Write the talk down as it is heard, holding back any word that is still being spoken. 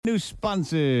New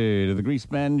sponsor to the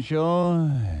Greasman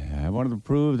show. I wanted to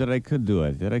prove that I could do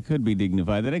it, that I could be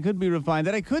dignified, that I could be refined,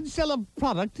 that I could sell a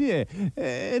product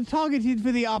targeted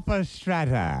for the upper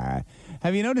strata.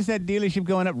 Have you noticed that dealership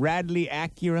going up, Radley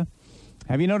Acura?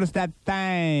 Have you noticed that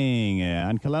thing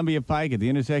on Columbia Pike at the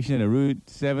intersection of Route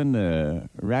 7,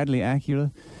 Radley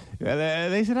Acura?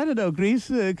 They said, I don't know, Grease,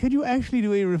 could you actually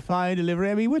do a refined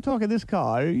delivery? I mean, we're talking this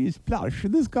car is plush.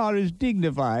 This car is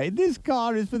dignified. This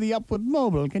car is for the upward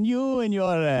mobile. Can you and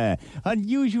your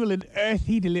unusual and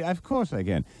earthy delivery? Of course I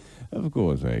can. Of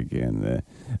course I can.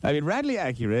 I mean, Radley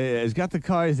Acura has got the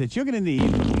cars that you're going to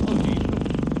need. Oh, geez.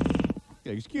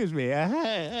 Excuse me.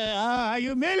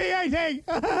 Humiliating.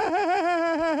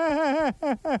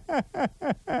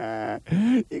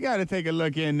 You got to take a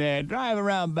look in there. Drive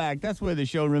around back. That's where the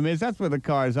showroom is. That's where the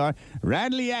cars are.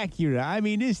 Radley Acura. I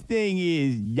mean, this thing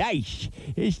is nice.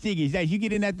 This thing is nice. You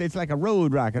get in that, it's like a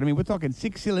road rocket. I mean, we're talking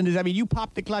 6 cylinders. I mean, you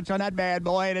pop the clutch on that bad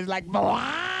boy, and it's like...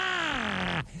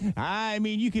 I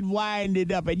mean, you can wind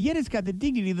it up, and yet it's got the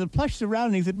dignity, the plush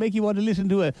surroundings that make you want to listen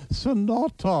to a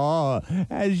sonata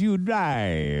as you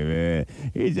drive.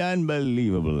 It's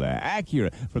unbelievable.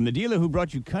 Acura, from the dealer who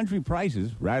brought you country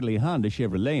prices, Radley Honda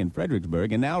Chevrolet in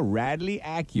Fredericksburg, and now Radley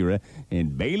Acura in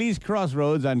Bailey's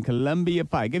Crossroads on Columbia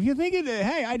Pike. If you're thinking,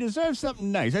 hey, I deserve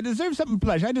something nice, I deserve something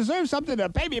plush, I deserve something to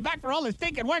pay me back for all the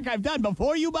stinking work I've done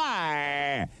before you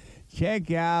buy,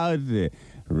 check out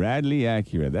Radley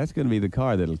Acura. That's going to be the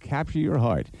car that'll capture your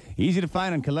heart. Easy to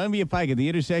find on Columbia Pike at the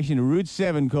intersection of Route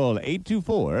 7. Call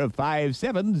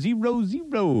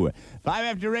 824-5700. 5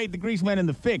 after 8, the Greaseman and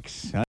the Fix.